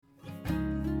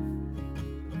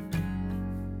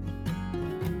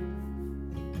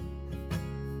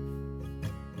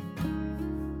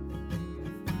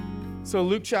So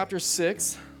Luke chapter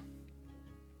 6,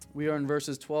 we are in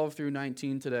verses 12 through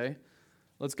 19 today.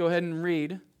 Let's go ahead and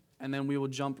read, and then we will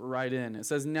jump right in. It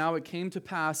says, "Now it came to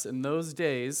pass in those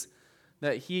days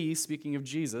that he," speaking of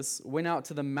Jesus, "went out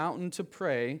to the mountain to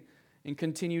pray and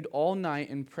continued all night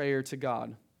in prayer to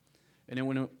God. And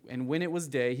when it was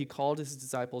day, he called his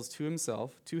disciples to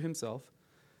himself.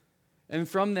 And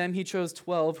from them he chose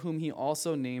 12, whom he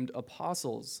also named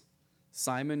apostles: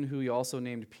 Simon, who he also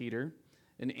named Peter,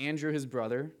 and Andrew his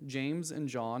brother, James and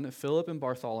John, Philip and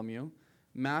Bartholomew,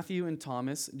 Matthew and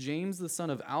Thomas, James the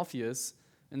son of Alphaeus,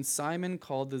 and Simon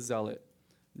called the Zealot,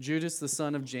 Judas the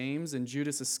son of James, and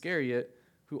Judas Iscariot,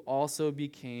 who also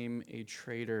became a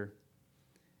traitor.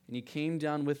 And he came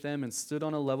down with them and stood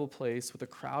on a level place with a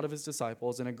crowd of his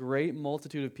disciples and a great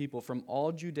multitude of people from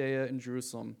all Judea and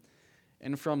Jerusalem,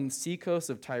 and from the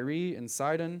seacoast of Tyre and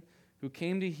Sidon, who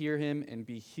came to hear him and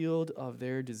be healed of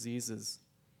their diseases,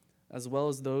 as well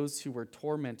as those who were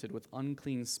tormented with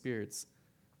unclean spirits,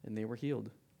 and they were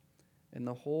healed. And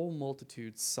the whole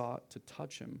multitude sought to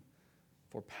touch him,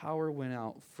 for power went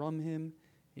out from him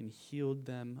and healed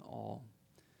them all."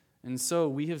 And so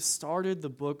we have started the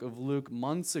book of Luke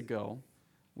months ago.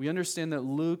 We understand that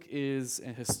Luke is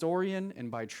a historian, and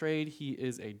by trade he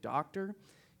is a doctor.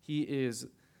 He is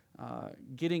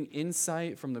getting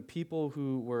insight from the people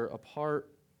who were a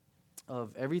part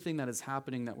of everything that is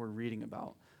happening that we're reading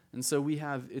about. And so we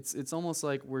have, it's almost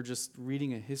like we're just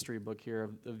reading a history book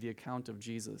here of the account of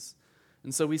Jesus.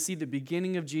 And so we see the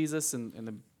beginning of Jesus in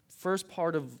the first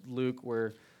part of Luke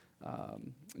where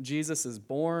Jesus is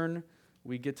born.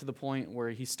 We get to the point where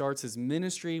he starts his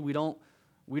ministry. We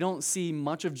don't see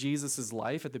much of Jesus'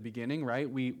 life at the beginning, right?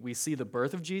 We see the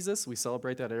birth of Jesus. We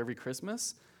celebrate that at every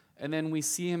Christmas. And then we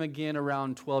see him again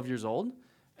around 12 years old.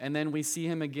 And then we see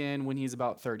him again when he's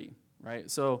about 30,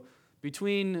 right? So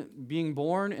between being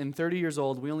born and 30 years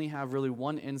old, we only have really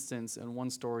one instance and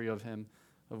one story of him,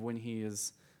 of when he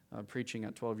is preaching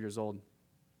at 12 years old.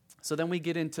 So then we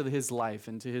get into his life,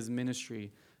 into his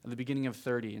ministry at the beginning of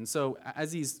 30. And so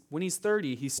when he's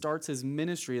 30, he starts his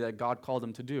ministry that God called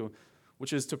him to do,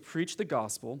 which is to preach the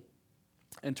gospel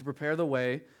and to prepare the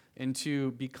way and to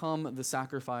become the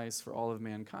sacrifice for all of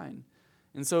mankind.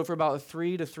 And so for about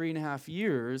 3 to 3.5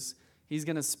 years, he's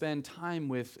going to spend time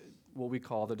with what we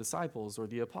call the disciples or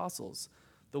the apostles,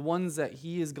 the ones that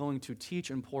he is going to teach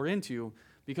and pour into,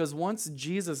 because once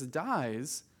Jesus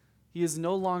dies, he is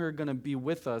no longer going to be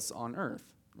with us on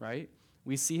earth, right?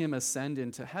 We see him ascend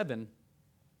into heaven,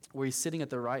 where he's sitting at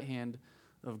the right hand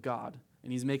of God,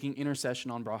 and he's making intercession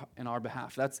on our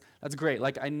behalf. That's great.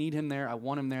 Like, I need him there. I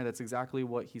want him there. That's exactly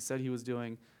what he said he was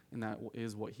doing, and that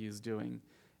is what he is doing.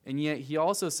 And yet he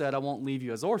also said, "I won't leave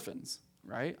you as orphans,"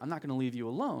 right? I'm not going to leave you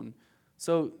alone.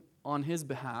 So on his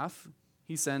behalf,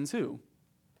 he sends who?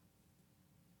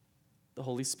 The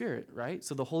Holy Spirit, right?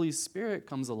 So the Holy Spirit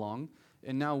comes along,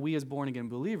 and now we as born-again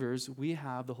believers, we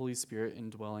have the Holy Spirit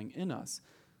indwelling in us.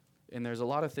 And there's a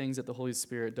lot of things that the Holy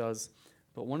Spirit does,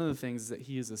 but one of the things is that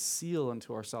he is a seal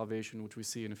unto our salvation, which we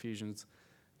see in Ephesians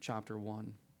chapter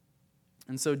 1.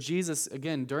 And so Jesus,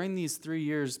 again, during these 3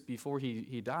 years before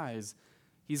he dies,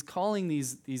 he's calling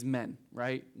these men,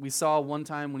 right? We saw one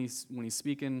time when he's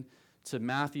speaking to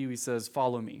Matthew, he says,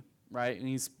 "Follow me," right? And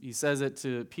he says it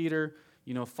to Peter,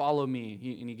 "Follow me."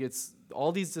 And he gets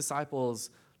all these disciples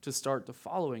to start to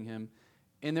following him.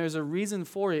 And there's a reason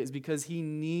for it, is because he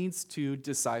needs to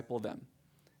disciple them.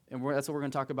 And that's what we're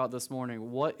going to talk about this morning.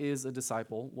 What is a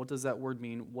disciple? What does that word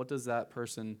mean? What does that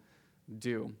person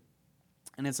do?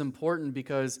 And it's important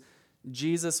because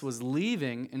Jesus was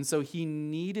leaving, and so he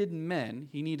needed men.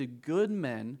 He needed good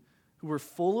men who were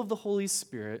full of the Holy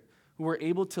Spirit, who were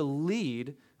able to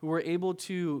lead, who were able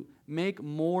to make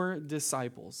more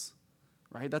disciples,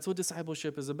 right? That's what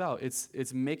discipleship is about.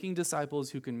 It's making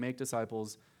disciples who can make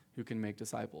disciples who can make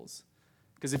disciples.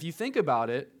 Because if you think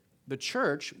about it, the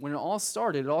church, when it all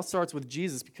starts with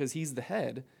Jesus because he's the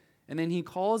head, and then he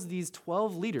calls these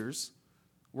 12 leaders.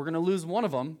 We're going to lose one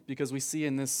of them because we see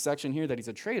in this section here that he's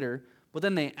a traitor, but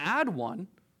then they add one,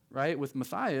 right, with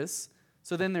Matthias.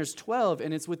 So then there's 12,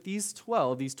 and it's with these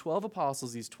 12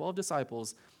 apostles, these 12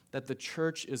 disciples, that the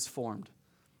church is formed,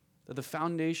 that the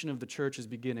foundation of the church is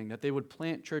beginning, that they would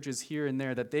plant churches here and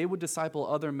there, that they would disciple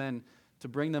other men to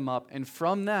bring them up, and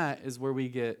from that is where we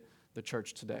get the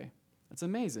church today. It's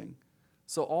amazing.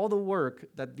 So all the work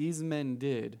that these men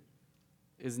did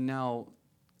is now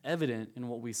evident in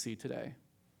what we see today.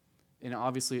 And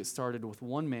obviously it started with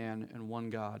one man and one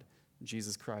God,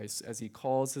 Jesus Christ, as he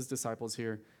calls his disciples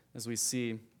here, as we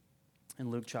see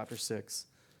in Luke chapter 6.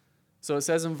 So it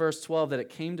says in verse 12 that it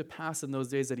came to pass in those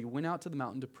days that he went out to the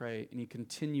mountain to pray, and he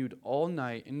continued all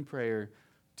night in prayer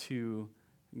to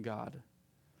God.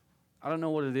 I don't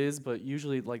know what it is, but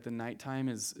usually like the nighttime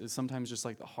is sometimes just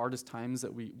like the hardest times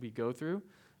that we go through.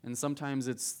 And sometimes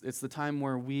it's the time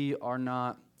where we are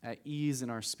not at ease in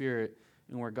our spirit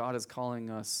and where God is calling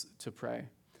us to pray.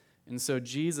 And so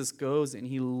Jesus goes and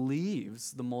he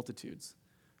leaves the multitudes,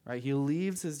 right? He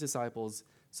leaves his disciples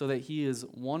so that he is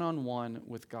one-on-one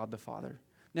with God the Father.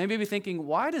 Now you may be thinking,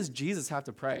 why does Jesus have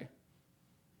to pray?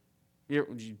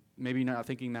 Maybe you're not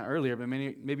thinking that earlier, but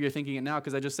maybe you're thinking it now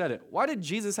because I just said it. Why did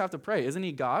Jesus have to pray? Isn't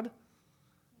he God?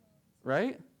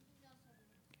 Right?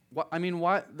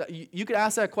 Why? You could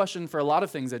ask that question for a lot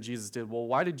of things that Jesus did. Well,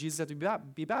 why did Jesus have to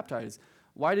be baptized?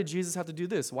 Why did Jesus have to do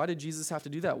this? Why did Jesus have to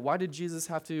do that? Why did Jesus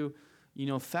have to,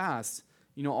 fast?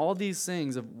 All these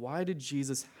things of why did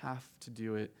Jesus have to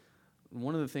do it?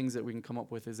 One of the things that we can come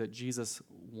up with is that Jesus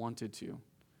wanted to.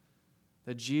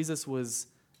 That Jesus was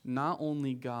not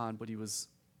only God, but he was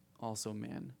also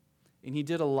man. And he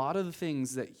did a lot of the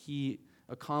things that he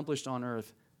accomplished on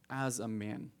earth as a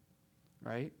man,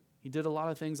 right? He did a lot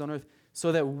of things on earth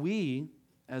so that we,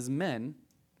 as men,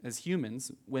 as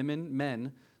humans, women,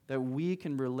 men, that we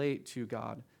can relate to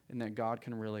God and that God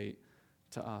can relate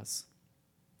to us.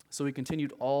 So we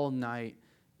continued all night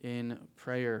in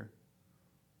prayer,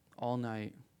 all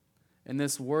night. And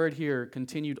this word here,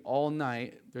 continued all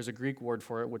night, there's a Greek word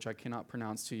for it, which I cannot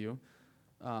pronounce to you.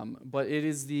 But it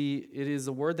is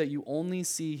a word that you only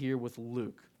see here with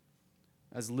Luke,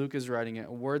 as Luke is writing it,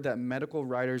 a word that medical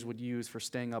writers would use for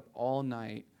staying up all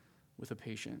night with a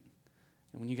patient.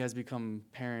 And when you guys become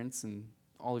parents, and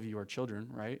all of you are children,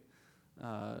 right?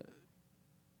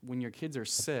 When your kids are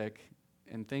sick,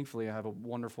 and thankfully I have a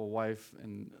wonderful wife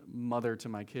and mother to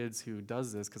my kids who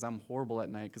does this, because I'm horrible at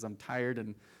night because I'm tired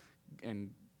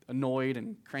and annoyed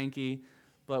and cranky.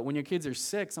 But when your kids are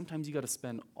sick, sometimes you got to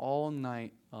spend all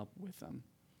night up with them,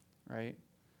 right?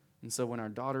 And so when our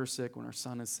daughter's sick, when our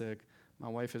son is sick, my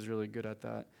wife is really good at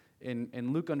that.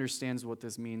 And Luke understands what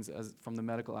this means as from the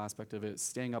medical aspect of it,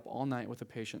 staying up all night with a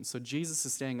patient. So Jesus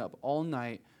is staying up all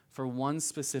night for one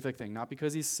specific thing, not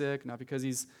because he's sick, not because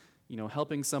he's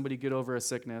helping somebody get over a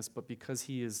sickness, but because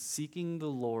he is seeking the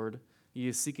Lord, he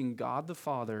is seeking God the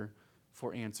Father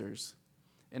for answers.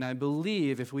 And I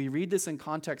believe if we read this in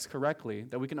context correctly,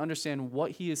 that we can understand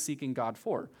what he is seeking God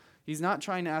for. He's not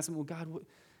trying to ask him, well, God,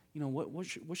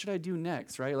 what should I do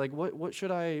next, right? Like,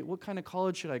 what kind of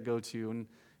college should I go to? And,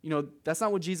 that's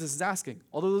not what Jesus is asking.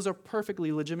 Although those are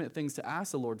perfectly legitimate things to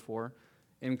ask the Lord for.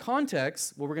 In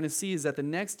context, what we're going to see is that the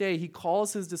next day he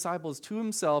calls his disciples to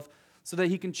himself so that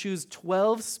he can choose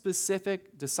 12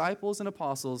 specific disciples and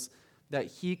apostles that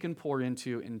he can pour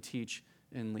into and teach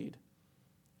and lead,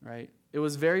 right? It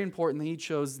was very important that he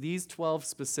chose these 12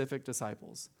 specific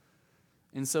disciples.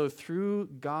 And so through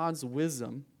God's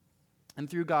wisdom and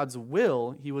through God's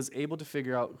will, he was able to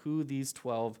figure out who these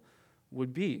 12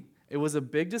 would be. It was a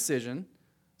big decision,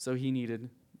 so he needed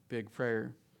big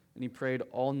prayer. And he prayed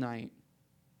all night.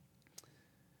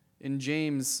 In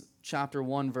James chapter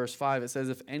 1, verse 5, it says,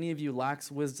 if any of you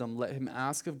lacks wisdom, let him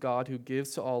ask of God, who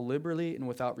gives to all liberally and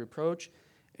without reproach,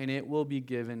 and it will be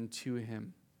given to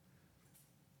him.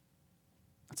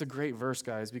 That's a great verse,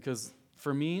 guys, because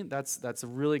for me, that's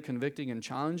really convicting and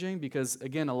challenging because,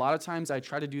 again, a lot of times I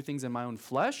try to do things in my own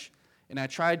flesh, and I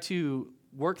try to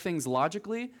work things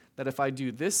logically, that if I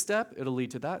do this step, it'll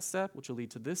lead to that step, which will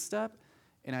lead to this step,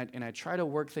 and I try to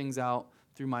work things out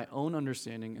through my own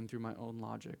understanding and through my own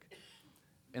logic.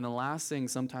 And the last thing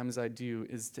sometimes I do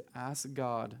is to ask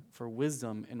God for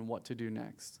wisdom in what to do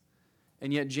next.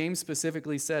 And yet James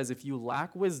specifically says, if you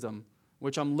lack wisdom,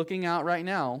 which I'm looking out right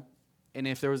now, and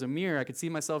if there was a mirror, I could see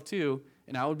myself too,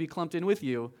 and I would be clumped in with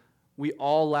you, we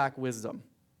all lack wisdom,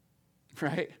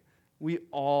 right? We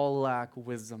all lack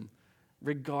wisdom.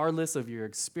 Regardless of your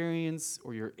experience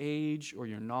or your age or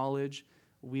your knowledge,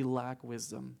 we lack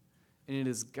wisdom. And it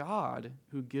is God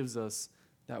who gives us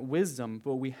that wisdom,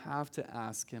 but we have to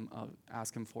ask him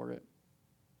for it.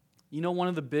 One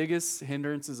of the biggest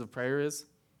hindrances of prayer is?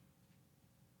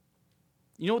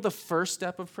 You know what the first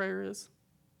step of prayer is?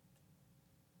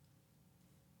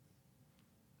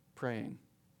 Praying.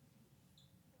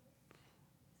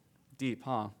 Deep,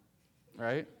 huh?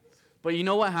 Right? But you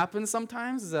know what happens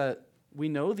sometimes is that we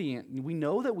know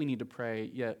that we need to pray,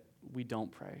 yet we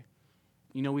don't pray.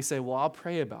 We say, well, I'll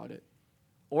pray about it.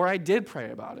 Or I did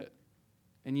pray about it.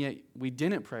 And yet we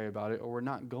didn't pray about it, or we're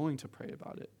not going to pray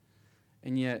about it.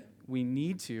 And yet we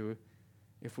need to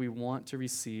if we want to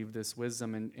receive this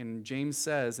wisdom. And James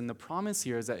says, and the promise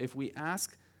here is that if we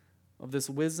ask of this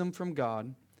wisdom from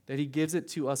God, that he gives it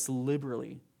to us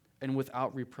liberally and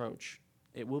without reproach.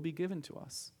 It will be given to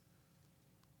us.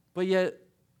 But yet,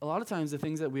 a lot of times the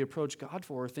things that we approach God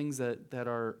for are things that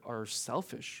are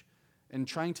selfish and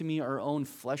trying to meet our own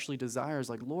fleshly desires.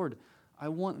 Like, Lord, I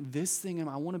want this thing, and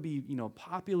I want to be,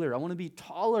 popular. I want to be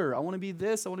taller. I want to be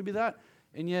this. I want to be that.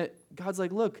 And yet God's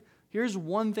like, look, here's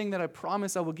one thing that I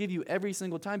promise I will give you every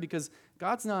single time, because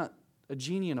God's not a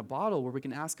genie in a bottle where we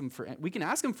can ask him for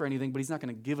anything, but he's not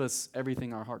going to give us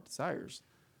everything our heart desires,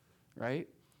 right?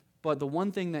 But the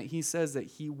one thing that he says that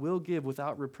he will give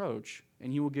without reproach,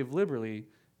 and he will give liberally,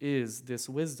 is this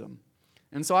wisdom.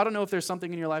 And so I don't know if there's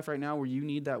something in your life right now where you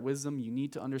need that wisdom, you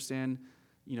need to understand,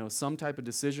 some type of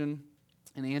decision,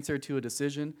 an answer to a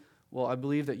decision. Well, I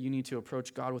believe that you need to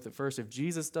approach God with it first. If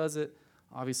Jesus does it,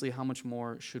 obviously, how much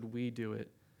more should we do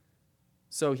it?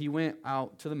 So he went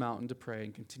out to the mountain to pray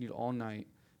and continued all night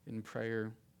in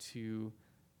prayer to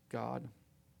God.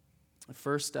 The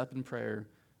first step in prayer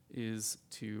is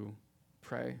to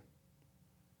pray.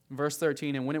 Verse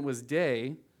 13, and when it was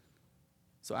day,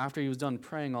 so after he was done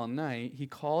praying all night, he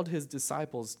called his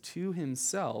disciples to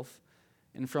himself,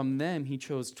 and from them he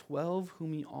chose 12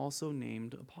 whom he also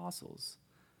named apostles.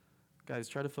 Guys,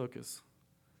 try to focus.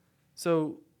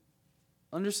 So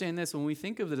understand this, when we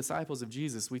think of the disciples of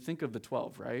Jesus, we think of the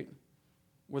 12, right?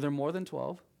 Were there more than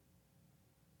 12?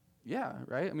 Yeah,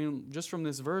 right? I mean, just from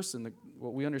this verse and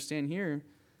what we understand here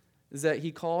is that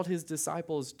he called his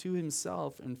disciples to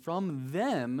himself, and from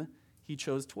them he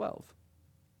chose 12.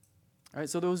 All right,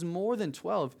 so there was more than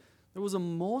 12. There was a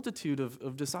multitude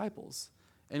of disciples.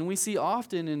 And we see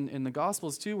often in the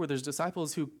Gospels too, where there's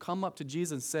disciples who come up to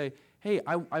Jesus and say, hey,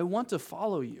 I want to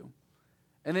follow you.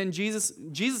 And then Jesus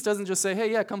doesn't just say,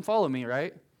 hey, yeah, come follow me,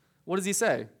 right? What does he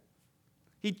say?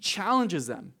 He challenges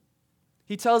them.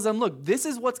 He tells them, look, this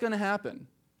is what's going to happen,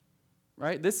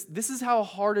 right? This is how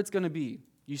hard it's going to be.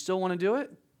 You still want to do it?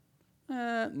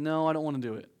 No, I don't want to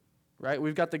do it, right?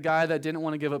 We've got the guy that didn't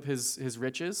want to give up his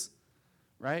riches,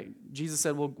 right? Jesus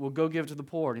said, we'll go give it to the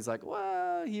poor. And he's like,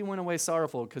 well, he went away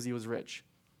sorrowful because he was rich.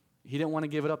 He didn't want to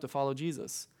give it up to follow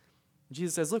Jesus.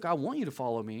 Jesus says, look, I want you to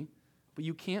follow me, but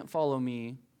you can't follow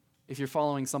me if you're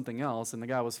following something else. And the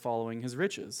guy was following his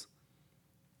riches,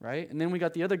 right? And then we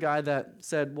got the other guy that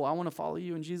said, well, I want to follow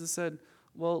you. And Jesus said,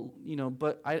 well,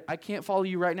 but I can't follow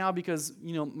you right now because,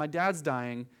 my dad's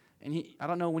dying, and I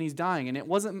don't know when he's dying. And it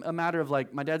wasn't a matter of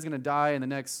like, my dad's going to die in the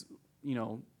next,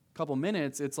 couple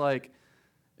minutes. It's like,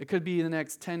 it could be in the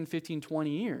next 10, 15, 20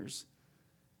 years.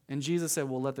 And Jesus said,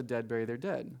 well, let the dead bury their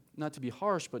dead. Not to be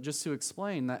harsh, but just to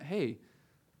explain that, hey,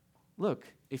 look,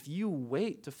 if you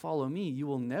wait to follow me, you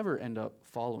will never end up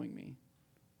following me.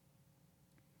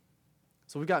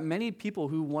 So we've got many people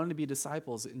who wanted to be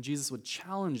disciples, and Jesus would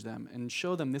challenge them and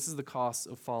show them this is the cost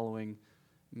of following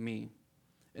me.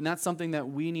 And that's something that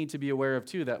we need to be aware of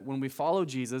too, that when we follow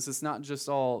Jesus, it's not just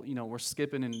all, we're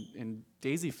skipping in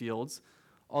daisy fields,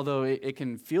 although it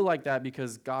can feel like that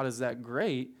because God is that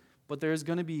great, but there's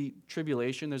going to be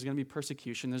tribulation, there's going to be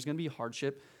persecution, there's going to be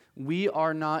hardship. We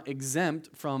are not exempt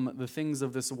from the things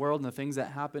of this world and the things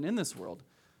that happen in this world,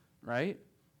 right?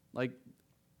 Like,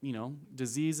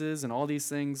 diseases and all these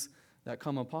things that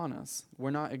come upon us. We're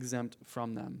not exempt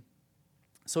from them.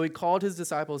 So he called his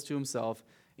disciples to himself,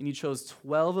 and he chose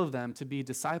 12 of them to be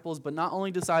disciples, but not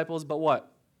only disciples, but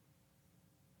what?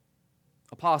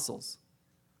 Apostles,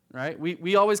 right?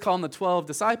 We always call them the 12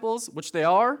 disciples, which they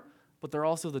are, but they're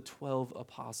also the 12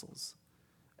 apostles.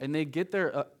 And they get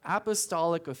their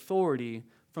apostolic authority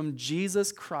from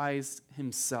Jesus Christ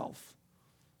himself.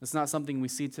 It's not something we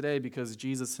see today because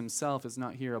Jesus himself is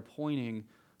not here appointing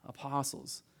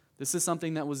apostles. This is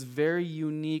something that was very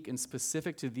unique and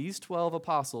specific to these 12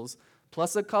 apostles,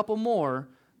 plus a couple more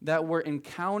that were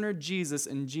encountered Jesus,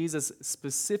 and Jesus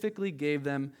specifically gave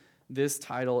them this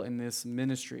title and this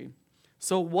ministry.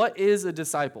 So what is a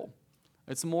disciple?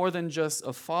 It's more than just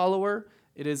a follower.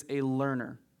 It is a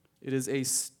learner. It is a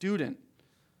student,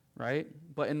 right?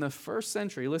 But in the first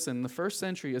century, listen, in the first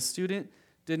century, a student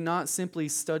did not simply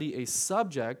study a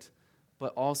subject,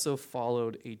 but also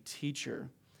followed a teacher.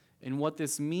 And what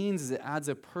this means is it adds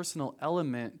a personal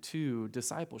element to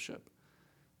discipleship.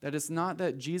 That it's not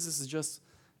that Jesus is just,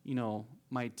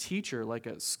 my teacher like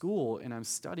at school and I'm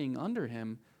studying under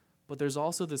him, but there's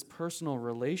also this personal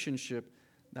relationship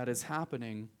that is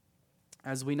happening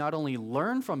as we not only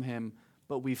learn from him,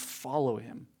 but we follow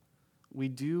him. We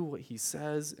do what he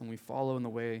says and we follow in the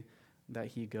way that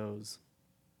he goes.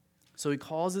 So he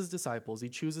calls his disciples, he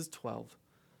chooses 12.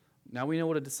 Now we know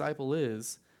what a disciple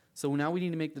is. So now we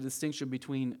need to make the distinction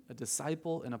between a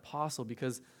disciple and apostle,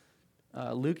 because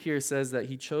Luke here says that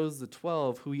he chose the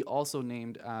 12 who he also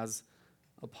named as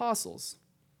apostles.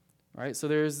 All right, so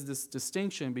there's this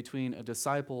distinction between a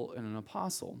disciple and an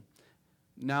apostle.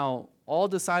 Now, all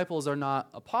disciples are not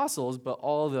apostles, but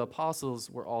all the apostles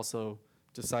were also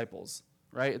disciples,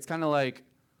 right? It's kind of like,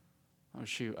 oh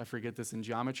shoot, I forget this in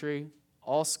geometry.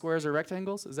 All squares are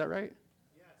rectangles, is that right?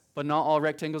 Yes. But not all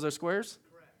rectangles are squares?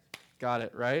 Correct. Got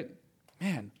it, right?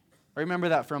 Man, I remember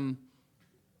that from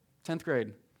 10th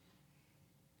grade.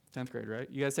 10th grade, right?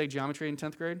 You guys take geometry in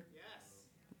 10th grade? Yes.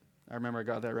 I remember I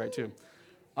got that right too.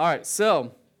 All right,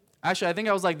 so actually I think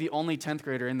I was like the only 10th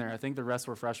grader in there. I think the rest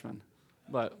were freshmen,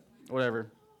 but whatever.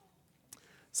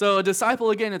 So a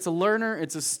disciple, again, it's a learner,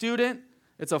 it's a student,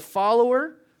 it's a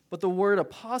follower, but the word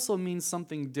apostle means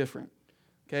something different.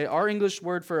 Okay, our English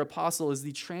word for apostle is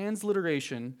the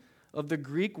transliteration of the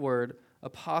Greek word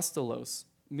apostolos,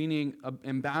 meaning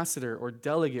ambassador or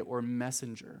delegate or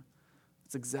messenger.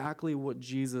 It's exactly what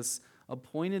Jesus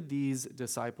appointed these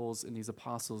disciples and these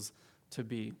apostles to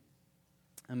be.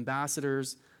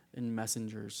 Ambassadors and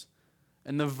messengers.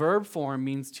 And the verb form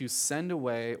means to send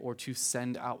away or to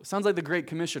send out. Sounds like the Great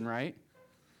Commission, right?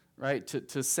 Right?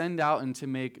 To send out and to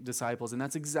make disciples. And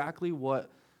that's exactly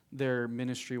what their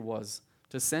ministry was.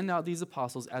 To send out these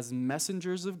apostles as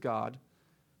messengers of God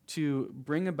to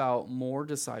bring about more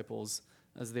disciples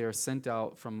as they are sent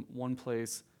out from one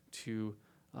place to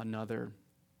another.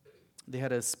 They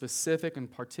had a specific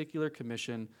and particular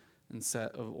commission and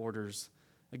set of orders.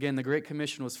 Again, the Great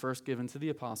Commission was first given to the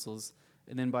apostles,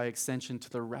 and then by extension to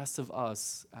the rest of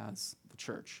us as the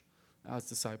church, as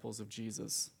disciples of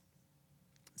Jesus.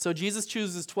 So Jesus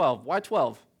chooses 12. Why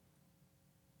 12?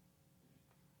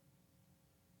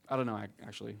 I don't know,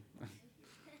 actually.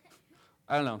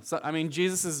 I don't know. So, I mean,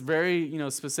 Jesus is very,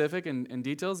 specific in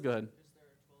details. Go ahead. Is there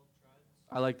 12 tribes?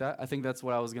 I like that. I think that's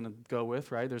what I was going to go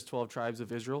with, right? There's 12 tribes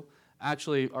of Israel.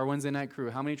 Actually, our Wednesday night crew,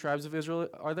 how many tribes of Israel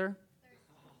are there?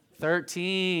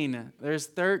 13. There's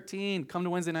 13. Come to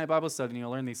Wednesday night Bible study and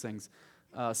you'll learn these things.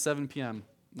 7 p.m.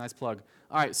 Nice plug.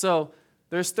 All right, so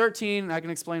there's 13. I can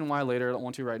explain why later. I don't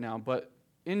want to right now. But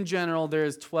in general,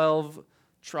 there's 12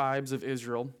 tribes of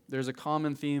Israel. There's a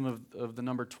common theme of the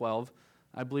number 12.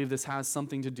 I believe this has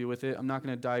something to do with it. I'm not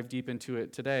going to dive deep into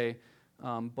it today.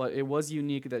 But it was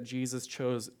unique that Jesus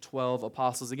chose 12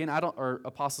 apostles. Again, or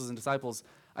apostles and disciples.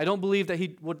 I don't believe that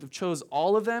he would have chose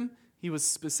all of them. He was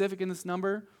specific in this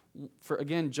number for,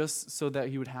 again, just so that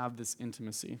he would have this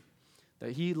intimacy.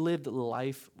 That he lived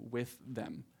life with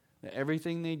them. That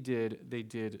everything they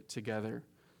did together.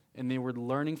 And they were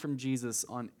learning from Jesus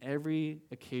on every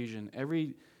occasion,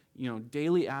 every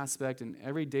daily aspect and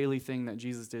every daily thing that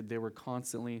Jesus did, they were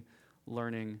constantly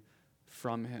learning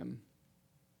from him.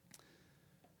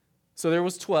 So there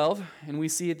was 12, and we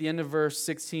see at the end of verse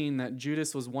 16 that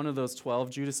Judas was one of those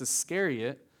 12, Judas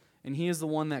Iscariot, and he is the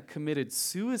one that committed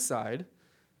suicide.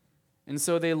 And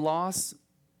so they lost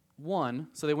one,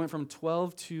 so they went from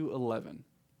 12 to 11,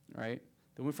 right?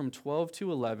 They went from 12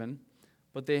 to 11,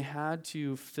 but they had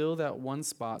to fill that one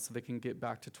spot so they can get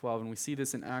back to 12. And we see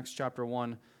this in Acts chapter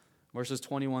 1, verses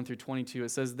 21 through 22. It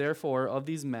says, "Therefore, of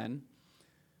these men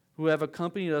who have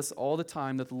accompanied us all the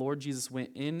time that the Lord Jesus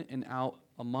went in and out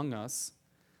among us,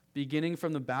 beginning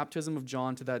from the baptism of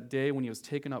John to that day when he was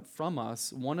taken up from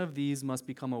us, one of these must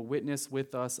become a witness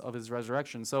with us of his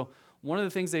resurrection." So one of the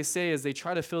things they say as they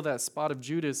try to fill that spot of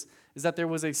Judas is that there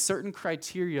was a certain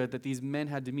criteria that these men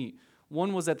had to meet.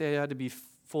 One was that they had to be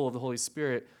full of the Holy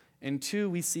Spirit. And two,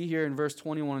 we see here in verse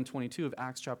 21 and 22 of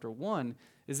Acts chapter 1,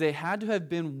 is they had to have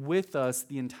been with us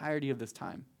the entirety of this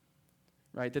time.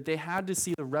 Right? That they had to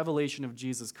see the revelation of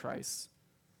Jesus Christ.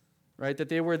 Right? That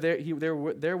they were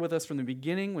there with us from the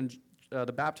beginning, when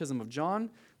the baptism of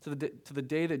John, to the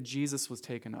day that Jesus was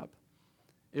taken up.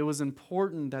 It was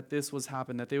important that this was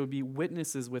happened, that they would be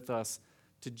witnesses with us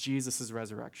to Jesus'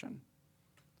 resurrection.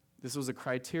 This was a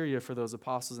criteria for those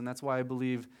apostles, and that's why I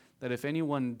believe that if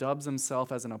anyone dubs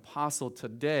himself as an apostle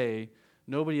today,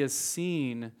 nobody has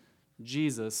seen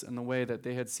Jesus in the way that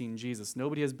they had seen Jesus.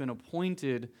 Nobody has been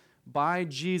appointed by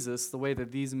Jesus the way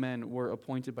that these men were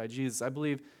appointed by Jesus. I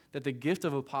believe that the gift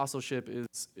of apostleship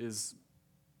is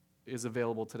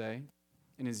available today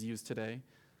and is used today.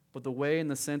 But the way in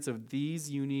the sense of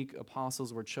these unique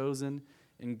apostles were chosen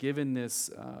and given this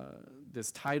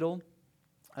title,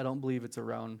 I don't believe it's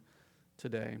around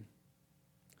today.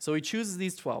 So he chooses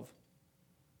these 12.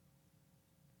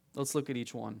 Let's look at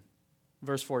each one.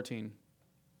 Verse 14.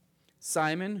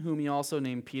 Simon, whom he also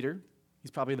named Peter.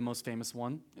 He's probably the most famous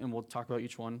one, and we'll talk about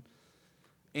each one.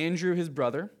 Andrew, his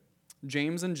brother.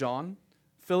 James and John.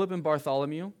 Philip and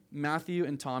Bartholomew. Matthew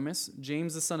and Thomas.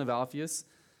 James, the son of Alphaeus.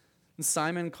 And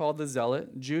Simon called the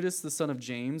Zealot. Judas, the son of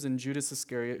James. And Judas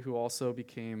Iscariot, who also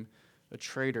became a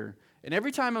traitor. And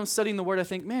every time I'm studying the word, I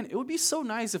think, man, it would be so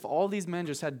nice if all these men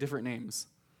just had different names.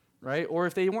 right? Or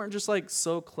if they weren't just like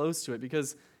so close to it,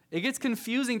 because it gets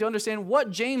confusing to understand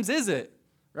what James is it,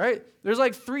 right? There's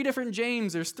like 3 different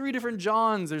James, there's 3 different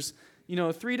Johns, there's,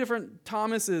 3 different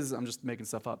Thomases. I'm just making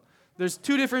stuff up. There's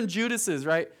 2 different Judases,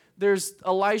 right? There's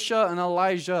Elisha and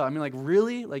Elijah. I mean, like,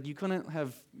 really? Like, you couldn't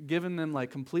have given them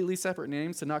like completely separate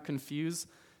names to not confuse,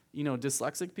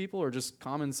 dyslexic people or just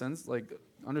common sense, like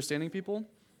understanding people?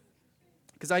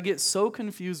 Because I get so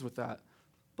confused with that.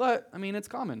 But, I mean, it's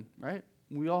common, right?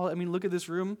 Look at this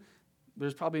room.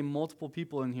 There's probably multiple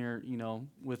people in here,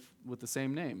 with the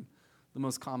same name. The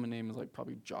most common name is like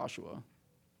probably Joshua.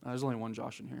 There's only one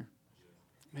Josh in here.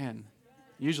 Man,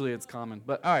 usually it's common.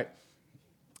 But, all right.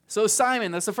 So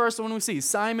Simon, that's the first one we see.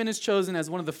 Simon is chosen as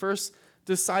one of the first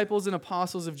disciples and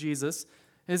apostles of Jesus.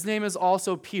 His name is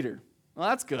also Peter. Well,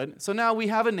 that's good. So now we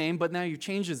have a name, but now you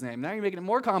change his name. Now you're making it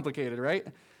more complicated, right?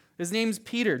 His name's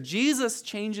Peter. Jesus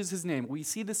changes his name. We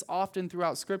see this often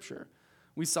throughout Scripture.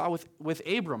 We saw with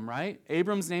Abram, right?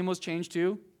 Abram's name was changed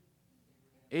to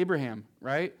Abraham,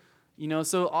 right?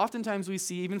 So oftentimes we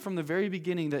see, even from the very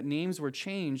beginning, that names were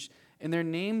changed, and their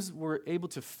names were able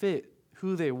to fit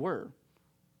who they were.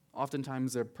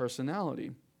 Oftentimes their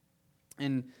personality.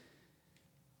 And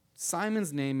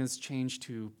Simon's name is changed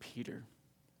to Peter.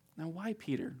 Now, why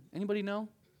Peter? Anybody know?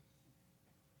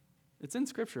 It's in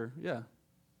Scripture, yeah.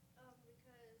 Because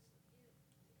Peter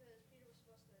was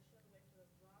supposed to show the way to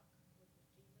the rock with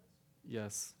Jesus.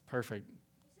 Yes, perfect.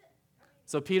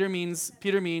 So Peter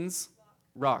means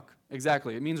rock.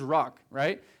 Exactly. It means rock,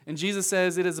 right? And Jesus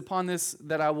says, "It is upon this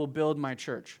that I will build my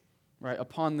church," right?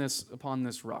 Upon this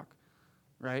rock,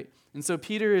 right? And so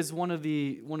Peter is one of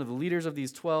the leaders of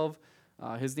these 12.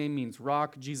 His name means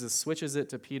rock. Jesus switches it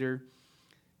to Peter.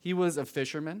 He was a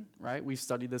fisherman, right? We've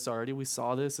studied this already. We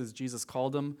saw this as Jesus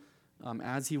called him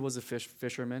as he was a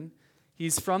fisherman.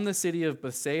 He's from the city of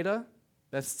Bethsaida,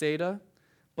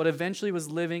 but eventually was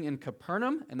living in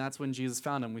Capernaum, and that's when Jesus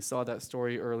found him. We saw that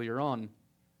story earlier on.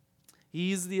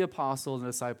 He's the apostle and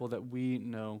disciple that we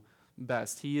know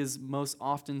best. He is most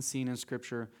often seen in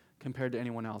Scripture compared to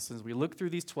anyone else. As we look through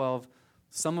these 12,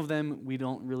 some of them we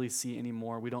don't really see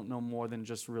anymore. We don't know more than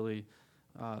just really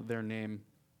their name.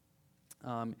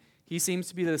 He seems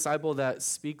to be the disciple that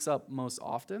speaks up most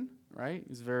often, right?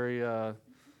 He's very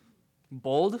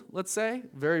bold, let's say,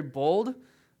 very bold.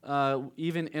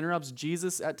 Even interrupts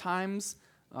Jesus at times,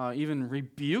 even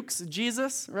rebukes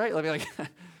Jesus, right? Like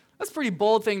that's a pretty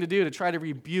bold thing to do, to try to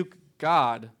rebuke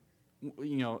God,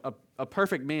 a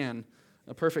perfect man,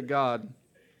 a perfect God.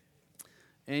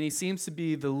 And he seems to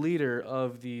be the leader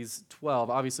of these 12.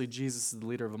 Obviously, Jesus is the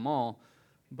leader of them all,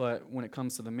 but when it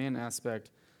comes to the man aspect,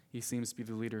 he seems to be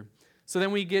the leader. So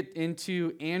then we get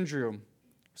into Andrew.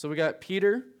 So we got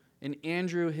Peter and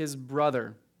Andrew, his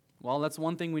brother. Well, that's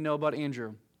one thing we know about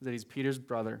Andrew, that he's Peter's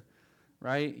brother,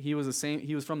 right? He was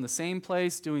from the same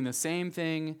place, doing the same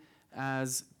thing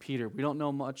as Peter. We don't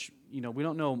know much, we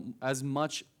don't know as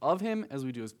much of him as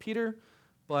we do as Peter,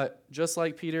 but just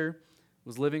like Peter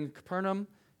was living in Capernaum,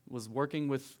 was working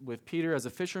with Peter as a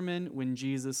fisherman when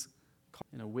Jesus called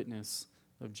him, and a witness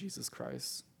of Jesus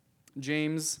Christ.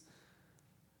 James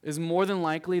is more than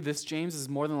likely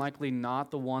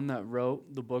not the one that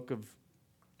wrote the book of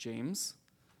James.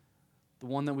 The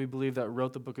one that we believe that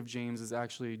wrote the book of James is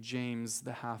actually James,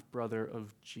 the half-brother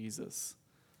of Jesus.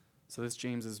 So this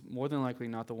James is more than likely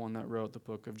not the one that wrote the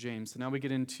book of James. So now we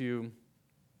get into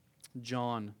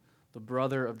John, the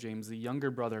brother of James, the younger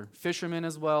brother. Fisherman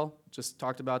as well, just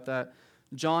talked about that.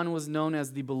 John was known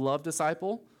as the beloved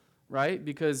disciple, right?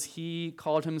 Because he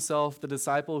called himself the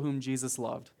disciple whom Jesus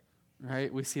loved,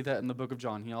 right? We see that in the book of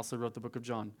John. He also wrote the book of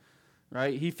John,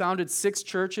 right? He founded 6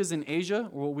 churches in Asia,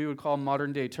 or what we would call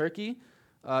modern-day Turkey,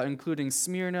 including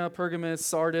Smyrna, Pergamos,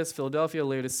 Sardis, Philadelphia,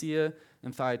 Laodicea,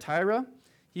 and Thyatira.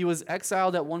 He was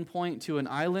exiled at one point to an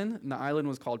island, and the island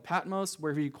was called Patmos,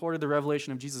 where he recorded the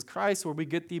revelation of Jesus Christ, where we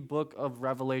get the book of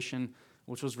Revelation,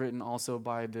 which was written also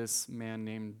by this man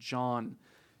named John.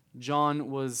 John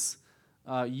was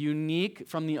unique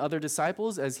from the other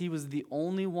disciples, as he was the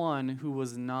only one who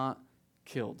was not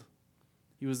killed.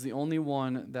 He was the only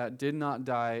one that did not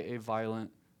die a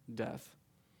violent death.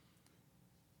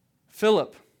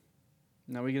 Philip.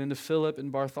 Now we get into Philip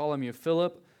and Bartholomew.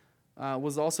 Philip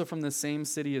was also from the same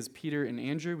city as Peter and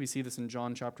Andrew. We see this in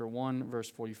John chapter 1, verse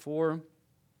 44.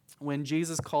 When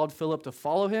Jesus called Philip to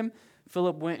follow him,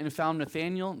 Philip went and found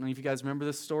Nathanael. I don't know if you guys remember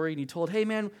this story. And he told, "Hey,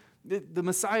 man, the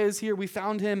Messiah is here. We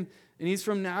found him, and he's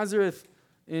from Nazareth."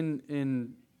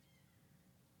 And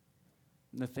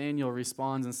Nathanael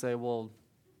responds and say, "Well,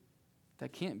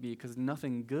 that can't be, because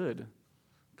nothing good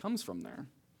comes from there."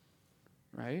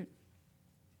 Right?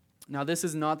 Now, this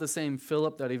is not the same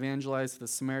Philip that evangelized the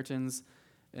Samaritans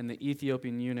and the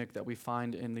Ethiopian eunuch that we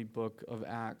find in the book of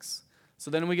Acts. So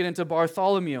then we get into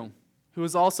Bartholomew, who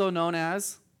is also known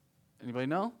as, anybody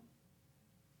know?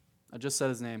 I just said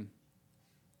his name.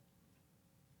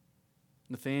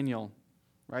 Nathaniel,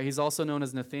 right? He's also known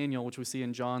as Nathaniel, which we see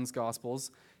in John's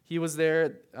Gospels. He was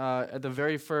there at the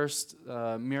very first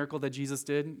miracle that Jesus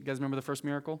did. You guys remember the first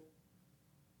miracle?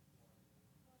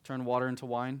 Turn water into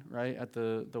wine, right? At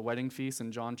the wedding feast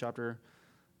in John chapter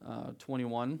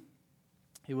 21.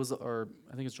 He was, or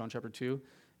I think it's John chapter 2.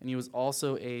 And he was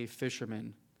also a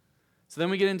fisherman. So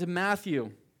then we get into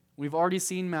Matthew. We've already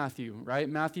seen Matthew, right?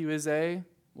 Matthew is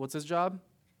what's his job?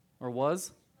 Or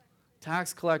was?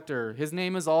 Tax collector. His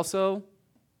name is also?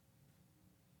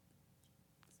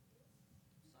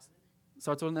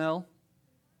 Starts with an L?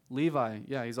 Levi.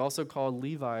 Yeah, he's also called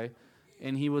Levi,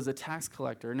 and he was a tax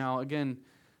collector. Now, again,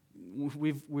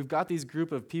 we've got these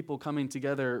group of people coming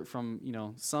together from,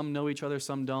 some know each other,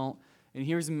 some don't. And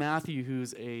here's Matthew,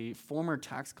 who's a former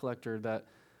tax collector that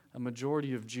a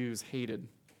majority of Jews hated.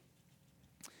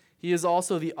 He is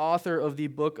also the author of the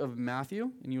book of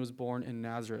Matthew, and he was born in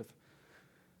Nazareth.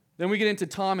 Then we get into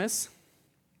Thomas.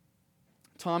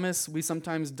 Thomas, we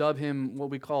sometimes dub him what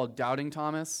we call Doubting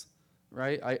Thomas,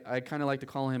 right? I kind of like to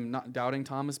call him not Doubting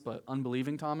Thomas, but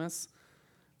Unbelieving Thomas,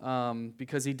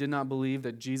 because he did not believe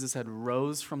that Jesus had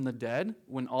rose from the dead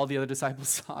when all the other disciples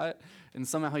saw it, and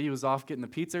somehow he was off getting the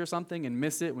pizza or something and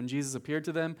missed it when Jesus appeared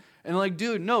to them. And they're like,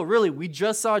 dude, no, really, we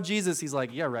just saw Jesus. He's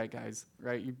like, yeah, right, guys,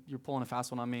 right? You're pulling a fast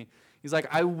one on me. He's like,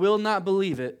 I will not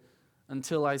believe it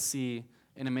until I see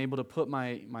and am able to put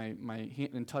my hand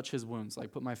and touch his wounds,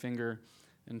 like put my finger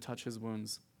and touch his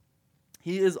wounds.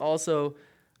 He is also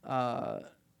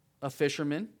a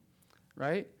fisherman,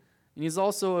 right? And he's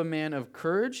also a man of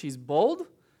courage. He's bold,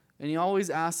 and he always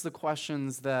asks the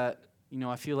questions that,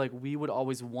 I feel like we would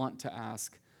always want to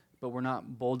ask, but we're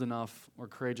not bold enough or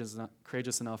courageous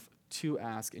enough to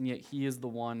ask, and yet he is the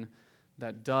one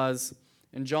that does.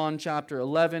 In John chapter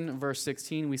 11, verse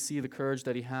 16, we see the courage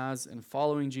that he has in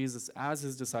following Jesus as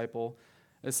his disciple.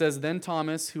 It says, then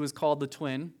Thomas, who is called the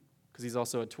twin, because he's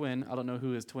also a twin, I don't know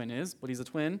who his twin is, but he's a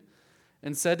twin,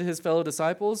 and said to his fellow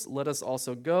disciples, let us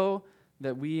also go,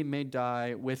 that we may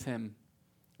die with him.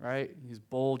 Right? He's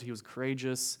bold, he was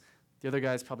courageous. The other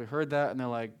guys probably heard that, and they're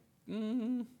like, I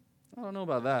don't know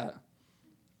about that.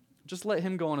 Just let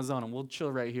him go on his own, and we'll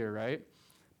chill right here, right?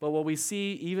 But what we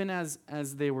see, even as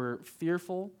they were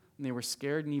fearful, and they were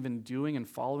scared and even doing and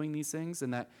following these things,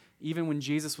 and that even when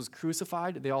Jesus was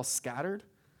crucified, they all scattered,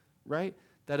 right?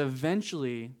 That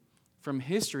eventually, from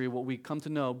history, what we come to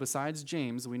know, besides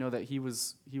James, we know that he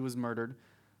was murdered.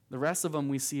 The rest of them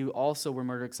we see also were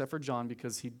murdered, except for John,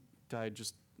 because he died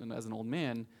just as an old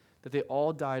man, that they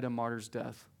all died a martyr's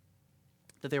death.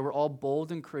 That they were all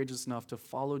bold and courageous enough to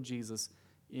follow Jesus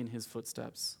in his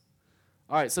footsteps.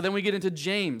 All right, so then we get into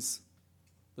James,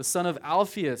 the son of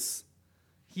Alphaeus.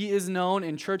 He is known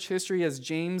in church history as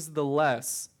James the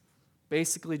Less,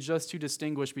 basically just to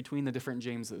distinguish between the different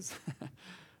Jameses.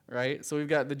 Right? So we've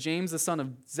got the James, the son of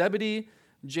Zebedee,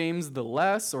 James the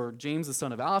Less, or James the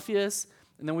son of Alphaeus,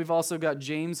 and then we've also got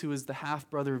James, who is the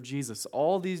half-brother of Jesus.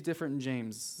 All these different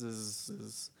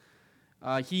Jameses.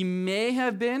 He may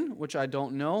have been, which I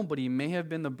don't know, but he may have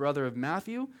been the brother of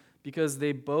Matthew, because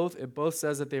it both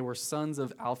says that they were sons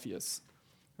of Alphaeus.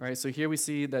 All right, so here we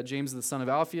see that James is the son of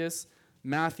Alphaeus.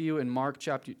 Matthew in Mark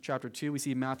chapter 2, we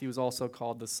see Matthew is also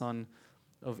called the son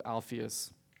of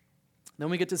Alphaeus. Then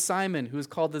we get to Simon, who is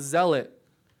called the Zealot.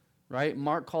 Right?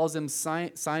 Mark calls him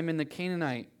Simon the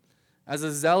Canaanite. As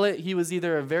a zealot, he was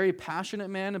either a very passionate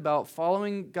man about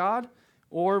following God,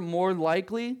 or more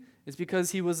likely, it's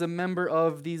because he was a member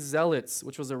of the Zealots,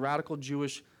 which was a radical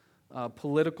Jewish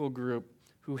political group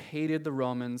who hated the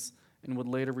Romans and would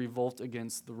later revolt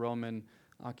against the Roman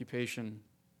occupation.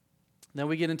 Then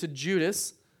we get into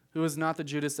Judas, who is not the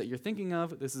Judas that you're thinking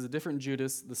of. This is a different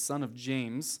Judas, the son of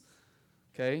James.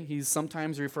 Okay, he's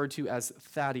sometimes referred to as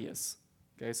Thaddeus.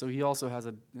 Okay, so he also has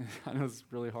I know it's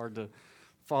really hard to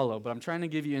follow, but I'm trying to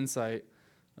give you insight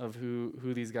of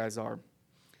who these guys are.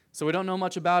 So we don't know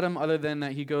much about him other than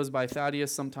that he goes by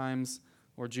Thaddeus sometimes,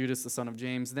 or Judas, the son of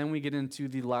James. Then we get into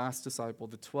the last disciple,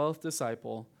 the 12th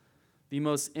disciple, the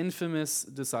most infamous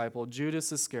disciple,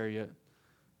 Judas Iscariot,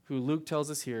 who Luke tells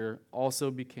us here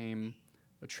also became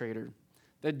a traitor.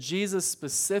 That Jesus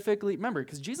specifically, remember,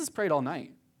 because Jesus prayed all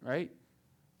night, right?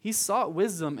 He sought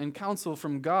wisdom and counsel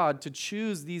from God to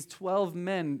choose these 12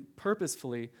 men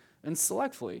purposefully and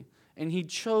selectively. And he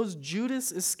chose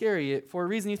Judas Iscariot for a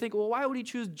reason. You think, well, why would he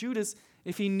choose Judas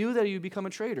if he knew that he would become a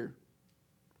traitor?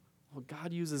 Well,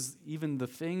 God uses even the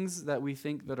things that we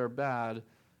think that are bad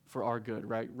for our good,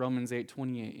 right? Romans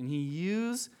 8:28. And he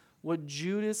used what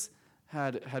Judas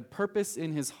had purpose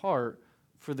in his heart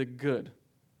for the good,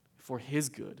 for his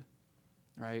good,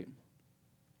 right?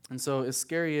 And so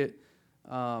Iscariot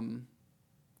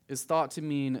is thought to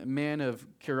mean man of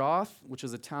Kirath, which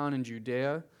is a town in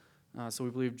Judea. So we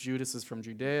believe Judas is from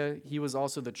Judea. He was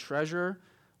also the treasurer,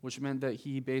 which meant that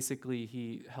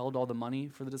he held all the money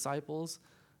for the disciples.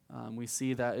 We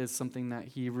see that is something that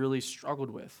he really struggled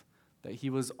with, that he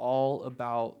was all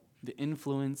about the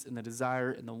influence and the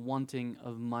desire and the wanting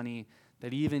of money,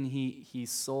 that even he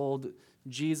sold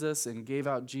Jesus and gave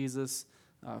out Jesus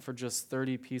for just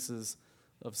 30 pieces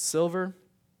of silver.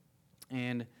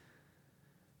 And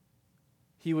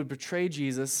he would betray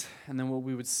Jesus, and then what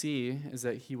we would see is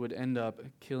that he would end up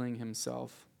killing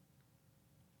himself.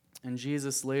 And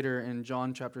Jesus later in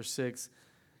John chapter 6,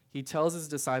 he tells his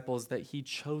disciples that he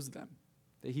chose them,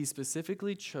 that he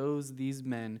specifically chose these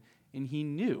men, and he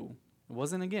knew. It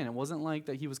wasn't like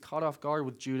that he was caught off guard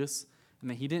with Judas and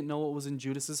that he didn't know what was in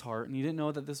Judas's heart, and he didn't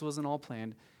know that this wasn't all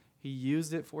planned. He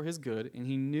used it for his good, and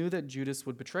he knew that Judas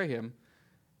would betray him.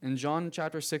 In John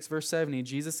chapter 6, verse 70,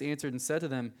 Jesus answered and said to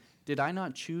them, "Did I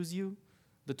not choose you,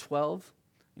 the 12?"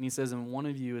 And he says, "And one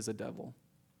of you is a devil."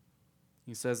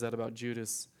 He says that about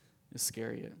Judas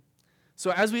Iscariot. So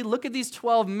as we look at these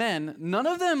 12 men, none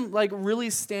of them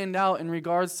really stand out in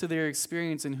regards to their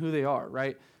experience and who they are,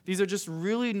 right? These are just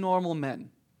really normal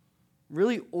men,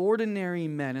 really ordinary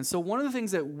men. And so one of the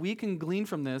things that we can glean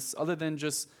from this, other than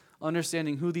just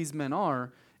understanding who these men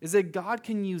are, is that God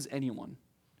can use anyone,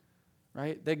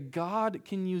 right? That God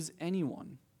can use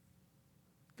anyone.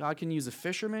 God can use a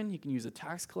fisherman, he can use a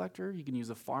tax collector, he can use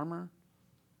a farmer,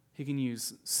 he can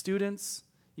use students,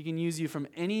 he can use you from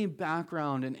any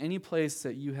background and any place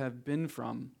that you have been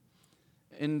from.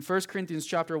 In 1 Corinthians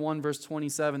chapter 1, verse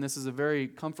 27, this is a very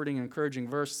comforting and encouraging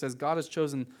verse. It says, "God has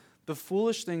chosen the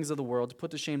foolish things of the world to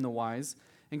put to shame the wise,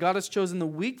 and God has chosen the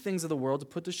weak things of the world to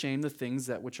put to shame the things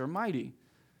that which are mighty."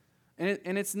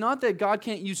 And it's not that God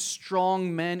can't use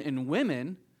strong men and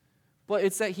women, but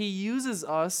it's that he uses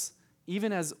us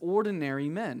even as ordinary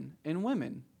men and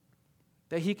women.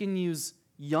 That he can use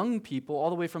young people all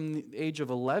the way from the age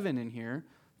of 11 in here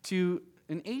to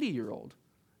an 80-year-old.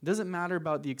 It doesn't matter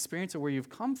about the experience or where you've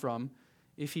come from.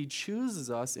 If he chooses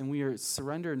us and we are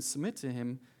surrender and submit to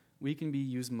him, we can be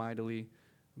used mightily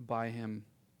by him.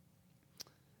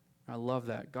 I love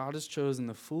that. God has chosen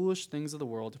the foolish things of the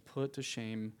world to put to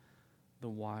shame the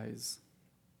wise.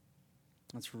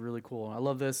 That's really cool. I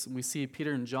love this. We see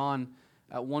Peter and John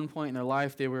at one point in their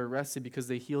life, they were arrested because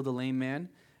they healed a lame man,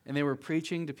 and they were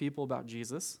preaching to people about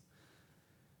Jesus.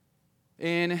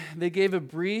 And they gave a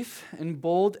brief and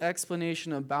bold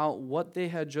explanation about what they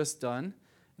had just done,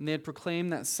 and they had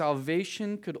proclaimed that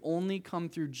salvation could only come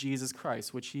through Jesus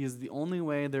Christ, which he is the only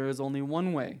way, there is only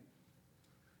one way.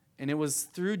 And it was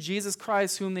through Jesus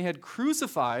Christ whom they had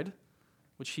crucified,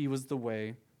 which he was the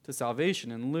way to salvation.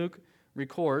 And Luke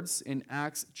records in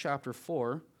Acts chapter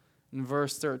 4, in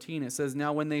verse 13, it says,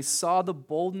 "Now when they saw the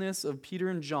boldness of Peter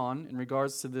and John in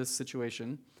regards to this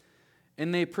situation,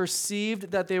 and they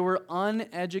perceived that they were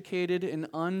uneducated and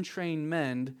untrained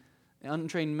men,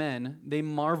 they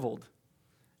marveled.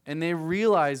 And they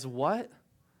realized what?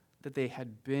 That they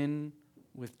had been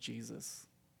with Jesus."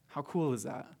 How cool is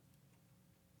that?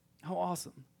 How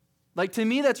awesome. To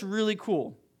me, that's really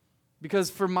cool.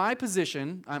 Because for my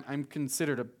position, I'm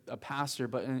considered a pastor,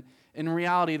 but in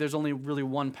reality, there's only really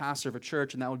one pastor of a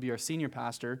church, and that would be our senior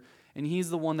pastor. And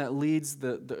he's the one that leads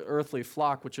the earthly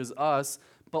flock, which is us.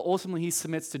 But ultimately, he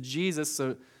submits to Jesus.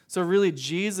 So really,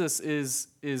 Jesus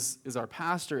is our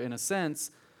pastor in a sense.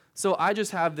 So I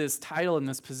just have this title and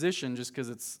this position just because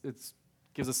it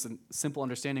gives us a simple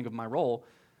understanding of my role.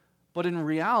 But in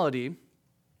reality,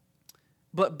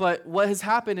 But what has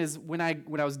happened is when I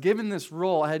was given this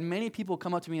role, I had many people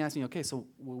come up to me and ask me, "Okay, so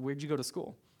where'd you go to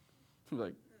school?"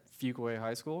 I'm Fuquay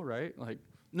High School, right?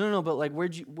 No, but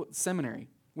what seminary?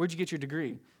 Where'd you get your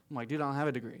degree? I'm dude, I don't have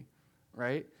a degree,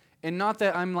 right? And not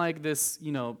that I'm this,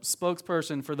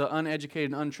 spokesperson for the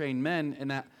uneducated and untrained men and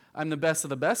that I'm the best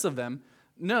of them.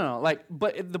 No,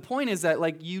 but the point is that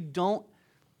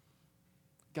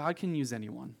God can use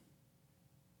anyone.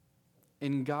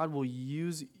 And God will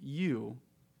use you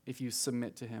if you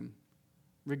submit to him,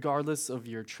 regardless of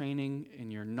your training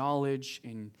and your knowledge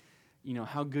and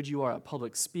how good you are at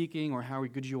public speaking or how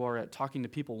good you are at talking to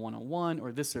people one-on-one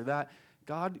or this or that.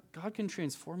 God can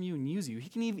transform you and use you. He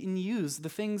can even use the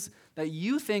things that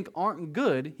you think aren't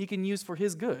good, he can use for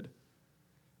his good,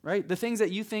 right? The things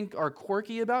that you think are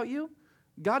quirky about you,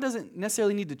 God doesn't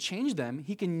necessarily need to change them.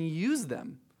 He can use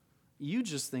them You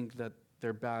just think that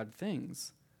they're bad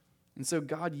things. And so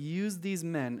God used these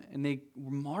men, and they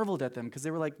marveled at them because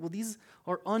they were like, well, these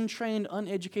are untrained,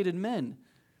 uneducated men.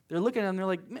 They're looking at them, they're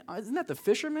like, man, isn't that the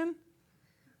fishermen?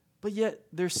 But yet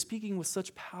they're speaking with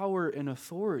such power and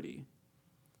authority.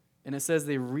 And it says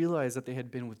they realized that they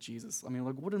had been with Jesus. I mean,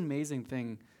 like, what an amazing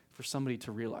thing for somebody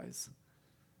to realize.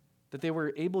 That they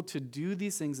were able to do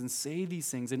these things and say these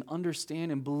things and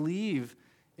understand and believe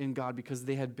in God because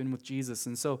they had been with Jesus.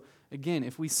 And so, again,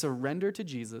 if we surrender to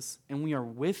Jesus and we are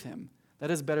with him, that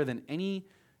is better than any,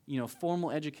 formal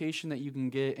education that you can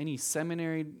get, any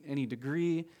seminary, any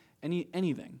degree,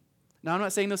 anything. Now, I'm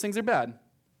not saying those things are bad.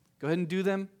 Go ahead and do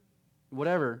them,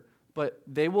 whatever. But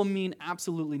they will mean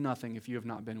absolutely nothing if you have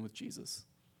not been with Jesus.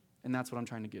 And that's what I'm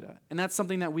trying to get at. And that's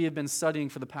something that we have been studying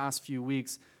for the past few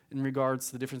weeks in regards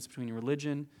to the difference between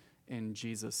religion and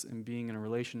Jesus and being in a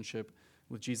relationship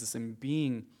with Jesus and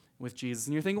being with Jesus.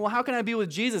 And you're thinking, well, how can I be with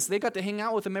Jesus? They got to hang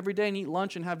out with him every day and eat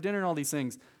lunch and have dinner and all these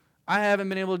things. I haven't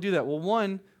been able to do that. Well,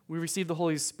 one, we received the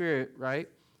Holy Spirit, right?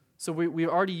 So we're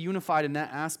already unified in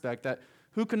that aspect that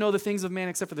who can know the things of man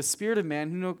except for the Spirit of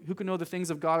man? Who can know the things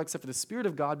of God except for the Spirit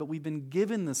of God? But we've been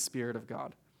given the Spirit of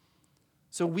God.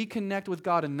 So we connect with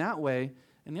God in that way,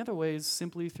 and the other way is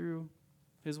simply through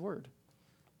his word.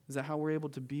 Is that how we're able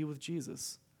to be with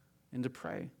Jesus and to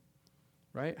pray,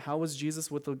 right? How was Jesus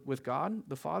with God,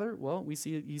 the Father? Well, we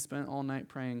see he spent all night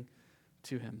praying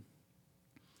to him.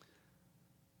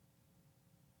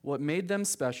 What made them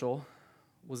special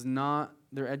was not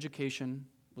their education,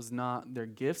 was not their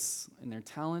gifts and their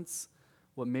talents.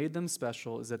 What made them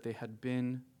special is that they had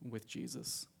been with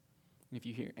Jesus. And if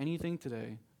you hear anything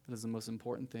today, that is the most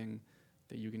important thing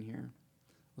that you can hear.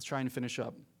 Let's try and finish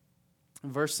up.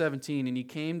 In verse 17, and he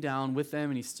came down with them,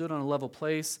 and he stood on a level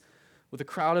place with a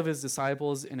crowd of his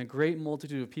disciples and a great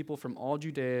multitude of people from all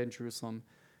Judea and Jerusalem,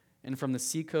 and from the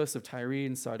seacoast of Tyre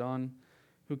and Sidon,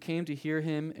 who came to hear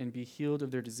him and be healed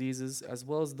of their diseases, as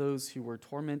well as those who were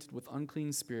tormented with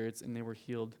unclean spirits, and they were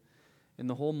healed. And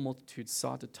the whole multitude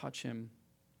sought to touch him,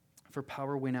 for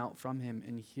power went out from him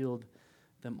and healed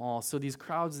them all. So these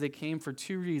crowds, they came for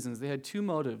two reasons. They had two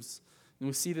motives. And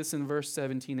we see this in verse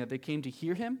 17, that they came to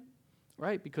hear him,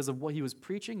 right? Because of what he was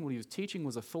preaching, what he was teaching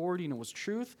was authority and it was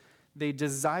truth. They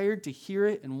desired to hear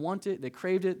it and want it. They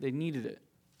craved it. They needed it.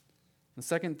 The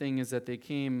second thing is that they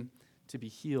came to be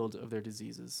healed of their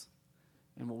diseases.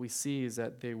 And what we see is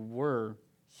that they were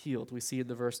healed. We see at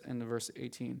the end of verse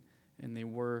 18, and they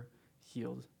were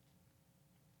healed.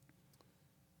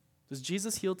 Does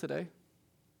Jesus heal today?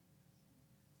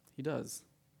 He does.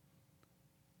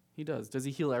 He does. Does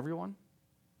he heal everyone?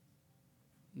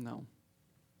 No.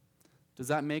 Does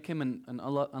that make him an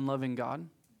unloving God?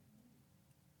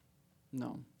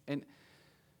 No. And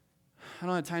I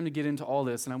don't have time to get into all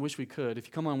this, and I wish we could. If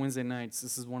you come on Wednesday nights,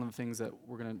 this is one of the things that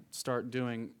we're going to start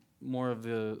doing, more of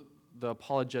the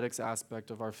apologetics aspect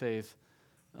of our faith.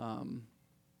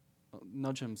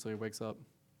 Nudge him so he wakes up.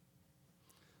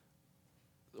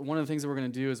 One of the things that we're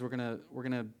going to do is we're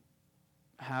going to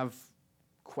have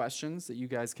questions that you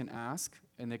guys can ask,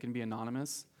 and they can be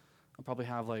anonymous. I'll probably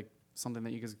have like something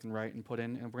that you guys can write and put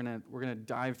in, and we're gonna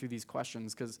dive through these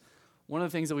questions, because one of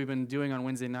the things that we've been doing on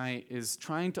Wednesday night is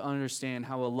trying to understand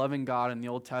how a loving God in the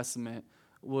Old Testament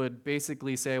would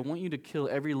basically say, I want you to kill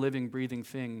every living, breathing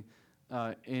thing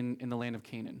in the land of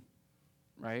Canaan,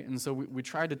 right? And so we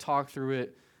tried to talk through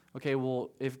it. Okay,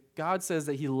 well, if God says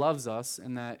that he loves us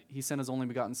and that he sent his only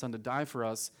begotten son to die for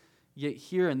us, yet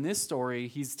here in this story,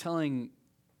 he's telling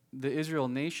the Israel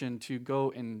nation to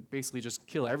go and basically just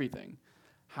kill everything.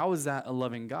 How is that a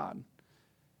loving God?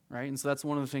 Right? And so that's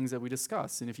one of the things that we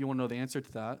discuss. And if you want to know the answer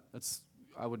to that,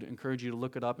 I would encourage you to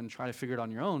look it up and try to figure it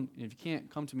on your own. And if you can't,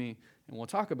 come to me and we'll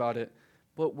talk about it.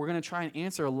 But we're going to try and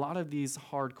answer a lot of these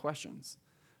hard questions.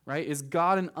 Right? Is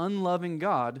God an unloving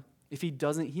God if he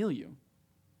doesn't heal you?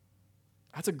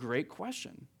 That's a great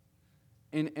question.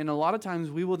 And a lot of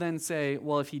times we will then say,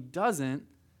 well, if he doesn't,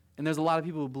 and there's a lot of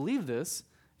people who believe this,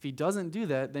 if he doesn't do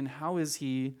that, then how is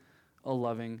he a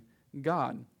loving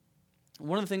God?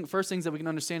 One of the first things that we can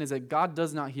understand is that God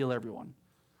does not heal everyone.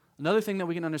 Another thing that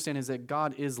we can understand is that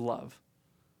God is love.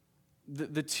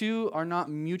 The two are not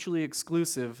mutually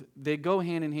exclusive. They go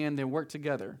hand in hand. They work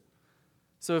together.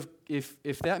 So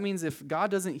if that means if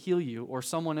God doesn't heal you or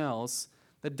someone else,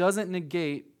 that doesn't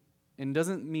negate and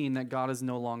doesn't mean that God is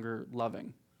no longer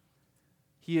loving.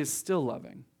 He is still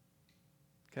loving.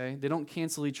 Okay? They don't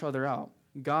cancel each other out.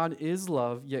 God is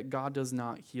love, yet God does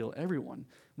not heal everyone.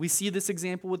 We see this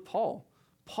example with Paul.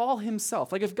 Paul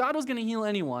himself. Like if God was going to heal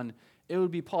anyone, it would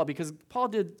be Paul, because Paul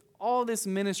did all this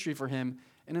ministry for him,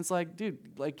 and it's like,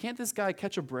 dude, like can't this guy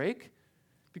catch a break?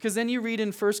 Because then you read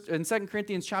in 2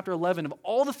 Corinthians chapter 11 of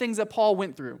all the things that Paul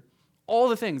went through. All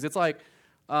the things. It's like,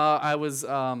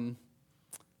 oh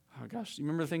gosh, you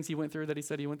remember the things he went through that he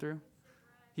said he went through?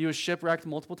 He was shipwrecked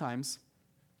multiple times.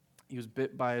 He was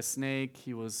bit by a snake.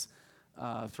 He was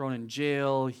thrown in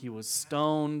jail. He was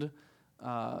stoned,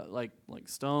 like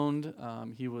stoned.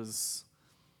 He was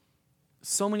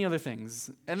so many other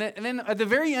things. And then at the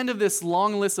very end of this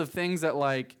long list of things that,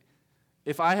 like,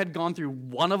 if I had gone through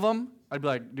one of them, I'd be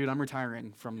like, dude, I'm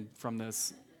retiring from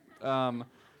this.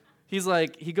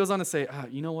 He goes on to say,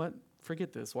 you know what?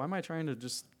 Forget this. Why am I trying to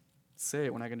just say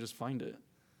it when I can just find it?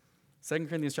 2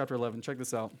 Corinthians chapter 11. Check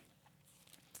this out.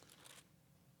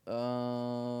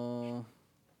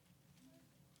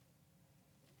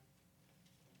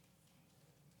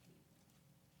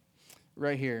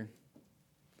 Right here.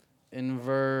 In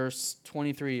verse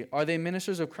 23, are they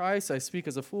ministers of Christ? I speak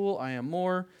as a fool. I am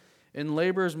more. In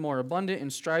labors more abundant, in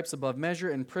stripes above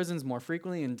measure, in prisons more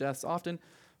frequently, in deaths often.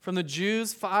 From the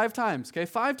Jews 5 times. Okay,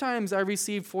 5 times I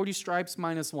received 40 stripes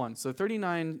minus 1. So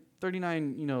 39,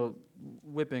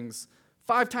 whippings.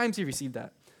 5 times he received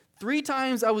that. 3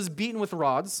 times I was beaten with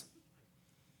rods.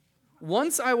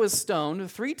 Once I was stoned.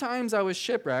 3 times I was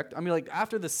shipwrecked. I mean, like,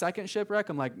 after the second shipwreck,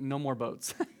 I'm like, no more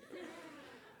boats.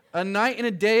 A night and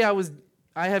a day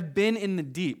I have been in the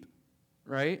deep,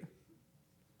 right?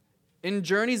 In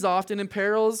journeys often, in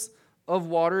perils of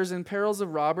waters, in perils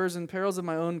of robbers, in perils of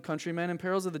my own countrymen, in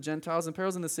perils of the Gentiles, in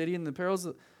perils in the city, in the perils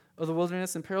of the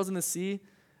wilderness, in perils in the sea,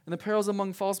 in the perils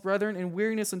among false brethren, in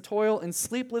weariness and toil, in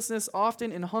sleeplessness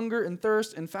often, in hunger and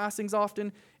thirst, in fastings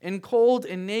often, in cold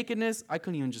and nakedness. I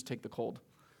couldn't even just take the cold.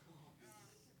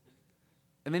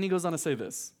 And then he goes on to say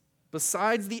this.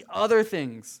 Besides the other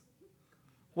things,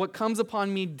 what comes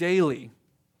upon me daily,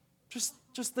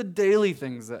 just the daily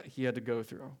things that he had to go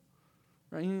through.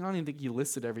 Right? I don't even think he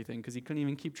listed everything because he couldn't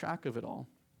even keep track of it all.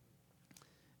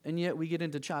 And yet we get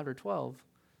into chapter 12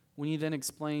 when he then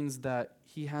explains that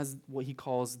he has what he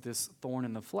calls this thorn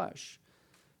in the flesh.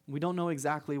 We don't know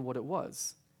exactly what it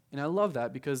was. And I love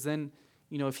that because then,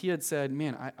 if he had said,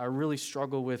 man, I really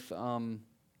struggle with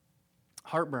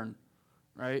heartburn,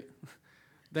 right?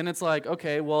 Then it's like,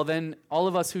 okay, well then all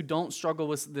of us who don't struggle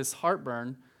with this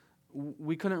heartburn,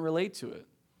 we couldn't relate to it.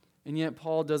 And yet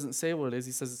Paul doesn't say what it is.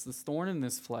 He says it's this thorn in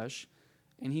this flesh.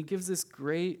 And he gives this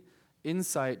great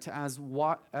insight to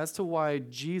as to why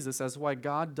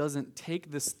God doesn't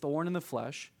take this thorn in the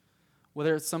flesh,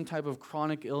 whether it's some type of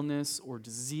chronic illness or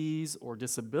disease or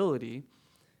disability.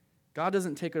 God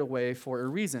doesn't take it away for a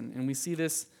reason. And we see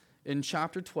this in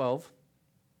chapter 12,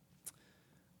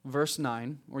 verse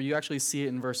 9, or you actually see it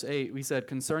in verse 8. We said,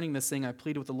 concerning this thing, I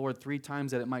pleaded with the Lord 3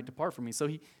 times that it might depart from me. So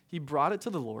he brought it to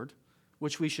the Lord,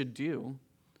 which we should do.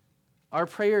 Our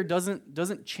prayer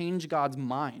doesn't change God's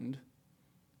mind,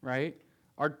 right?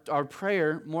 Our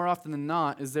prayer, more often than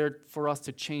not, is there for us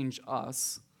to change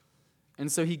us.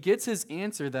 And so he gets his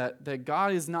answer that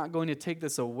God is not going to take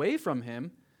this away from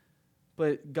him,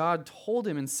 but God told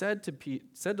him and said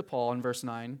to Paul in verse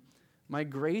 9, my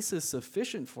grace is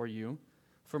sufficient for you,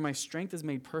 for my strength is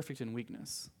made perfect in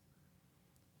weakness.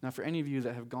 Now, for any of you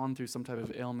that have gone through some type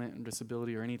of ailment and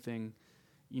disability or anything,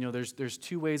 there's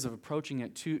 2 ways of approaching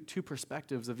it, two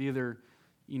perspectives of either,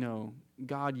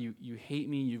 God, you hate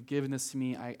me, you've given this to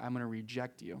me, I'm going to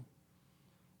reject you.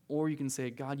 Or you can say,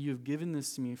 God, you have given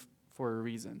this to me for a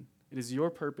reason. It is your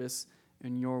purpose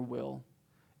and your will.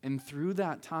 And through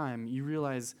that time, you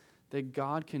realize that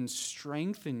God can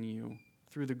strengthen you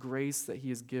through the grace that he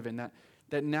has given.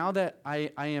 That now that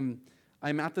I'm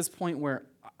at this point where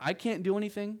I can't do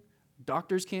anything,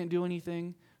 doctors can't do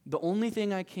anything, the only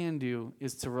thing I can do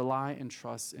is to rely and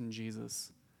trust in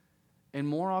Jesus. And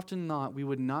more often than not, we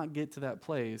would not get to that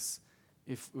place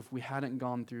if we hadn't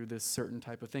gone through this certain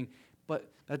type of thing. But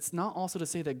that's not also to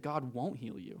say that God won't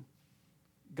heal you.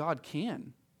 God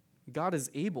can. God is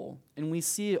able. And we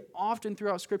see it often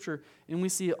throughout Scripture, and we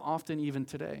see it often even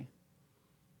today.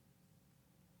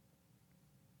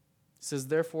 It says,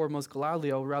 therefore, most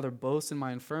gladly I will rather boast in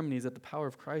my infirmities, that the power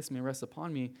of Christ may rest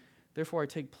upon me. Therefore I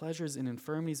take pleasures in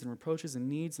infirmities and reproaches and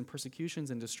needs and persecutions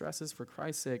and distresses for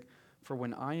Christ's sake. For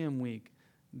when I am weak,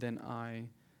 then I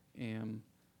am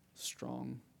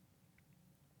strong.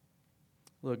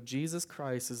 Look, Jesus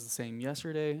Christ is the same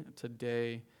yesterday,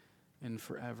 today, and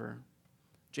forever.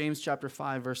 James chapter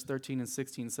 5, verse 13 and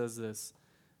 16 says this,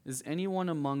 is anyone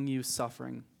among you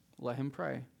suffering? Let him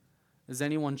pray. Is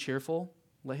anyone cheerful?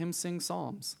 Let him sing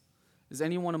psalms. Is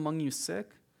anyone among you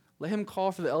sick? Let him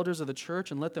call for the elders of the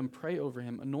church and let them pray over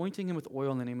him, anointing him with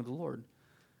oil in the name of the Lord.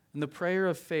 And the prayer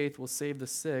of faith will save the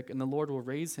sick, and the Lord will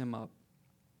raise him up.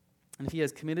 And if he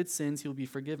has committed sins, he will be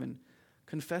forgiven.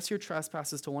 confess your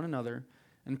trespasses to one another,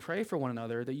 and pray for one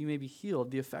another that you may be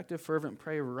healed. The effective, fervent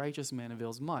prayer of a righteous man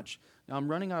avails much. Now, I'm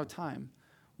running out of time.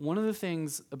 One of the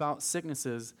things about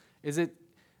sicknesses is that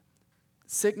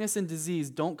sickness and disease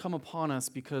don't come upon us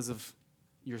because of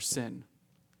your sin,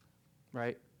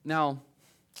 right? Now,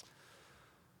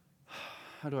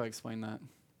 how do I explain that?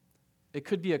 It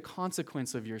could be a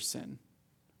consequence of your sin,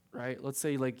 right? Let's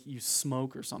say like you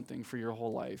smoke or something for your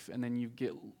whole life and then you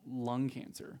get lung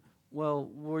cancer. Well,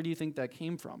 where do you think that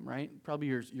came from, right? Probably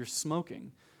you're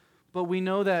smoking. But we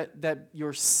know that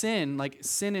your sin, like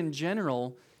sin in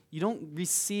general, you don't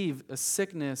receive a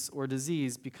sickness or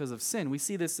disease because of sin. We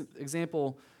see this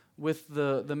example with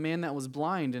the man that was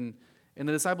blind, and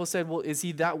the disciples said, well, is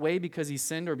he that way because he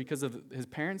sinned or because of his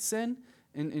parents' sin?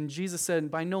 And Jesus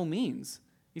said, by no means.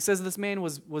 He says this man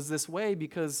was this way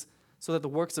because so that the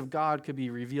works of God could be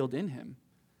revealed in him,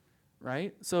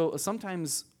 right? So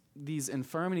sometimes these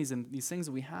infirmities and these things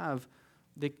that we have,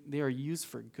 they are used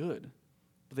for good,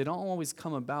 but they don't always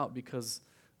come about because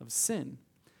of sin.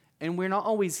 And we're not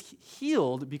always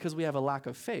healed because we have a lack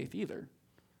of faith either,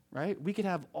 right? We could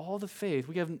have all the faith.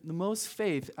 We have the most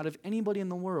faith out of anybody in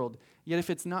the world, yet if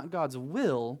it's not God's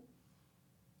will,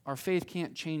 our faith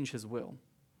can't change his will,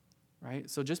 right?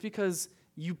 So just because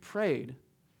you prayed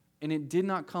and it did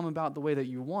not come about the way that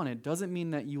you wanted doesn't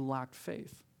mean that you lacked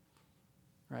faith,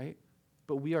 right?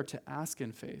 But we are to ask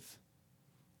in faith.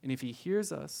 And if he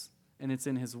hears us and it's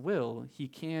in his will, he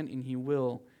can and he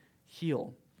will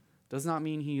heal. Does not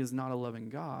mean he is not a loving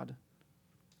God.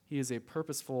 He is a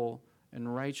purposeful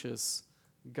and righteous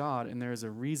God, and there is a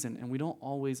reason, and we don't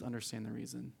always understand the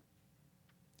reason.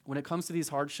 When it comes to these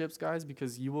hardships, guys,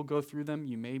 because you will go through them,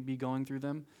 you may be going through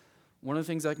them, one of the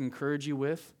things I can encourage you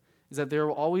with is that there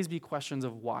will always be questions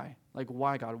of why. Like,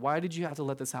 why, God? Why did you have to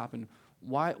let this happen?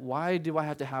 Why do I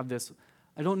have to have this?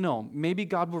 I don't know. Maybe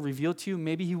God will reveal to you.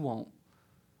 Maybe he won't.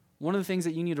 One of the things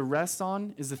that you need to rest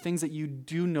on is the things that you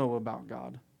do know about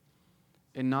God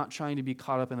and not trying to be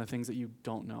caught up in the things that you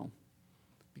don't know.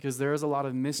 Because there is a lot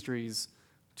of mysteries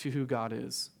to who God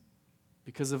is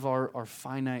because of our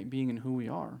finite being and who we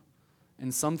are.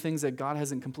 And some things that God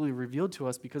hasn't completely revealed to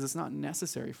us because it's not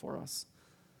necessary for us.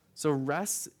 So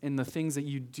rest in the things that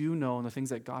you do know and the things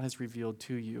that God has revealed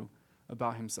to you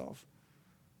about himself.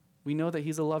 We know that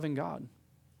he's a loving God.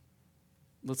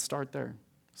 Let's start there.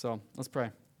 So let's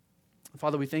pray.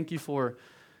 Father, we thank you for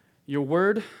your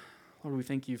word. Lord, we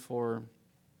thank you for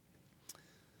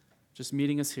just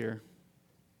meeting us here.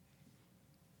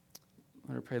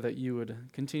 Lord, I pray that you would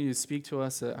continue to speak to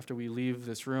us after we leave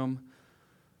this room.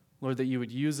 Lord, that you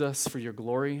would use us for your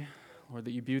glory. Lord,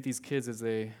 that you be with these kids as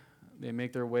they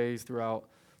make their ways throughout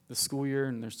the school year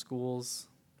and their schools,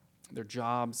 their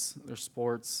jobs, their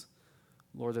sports.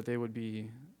 Lord, that they would be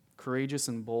courageous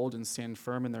and bold and stand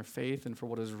firm in their faith and for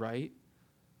what is right.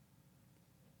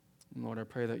 And Lord, I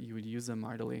pray that you would use them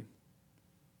mightily.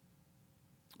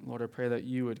 Lord, I pray that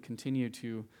you would continue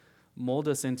to mold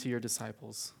us into your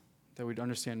disciples, that we'd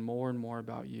understand more and more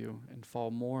about you and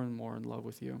fall more and more in love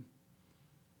with you.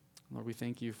 Lord, we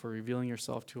thank you for revealing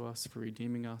yourself to us, for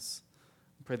redeeming us.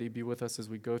 I pray that you be with us as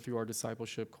we go through our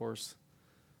discipleship course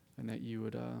and that you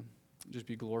would just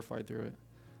be glorified through it.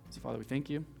 So, Father, we thank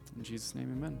you. In Jesus'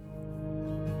 name, amen.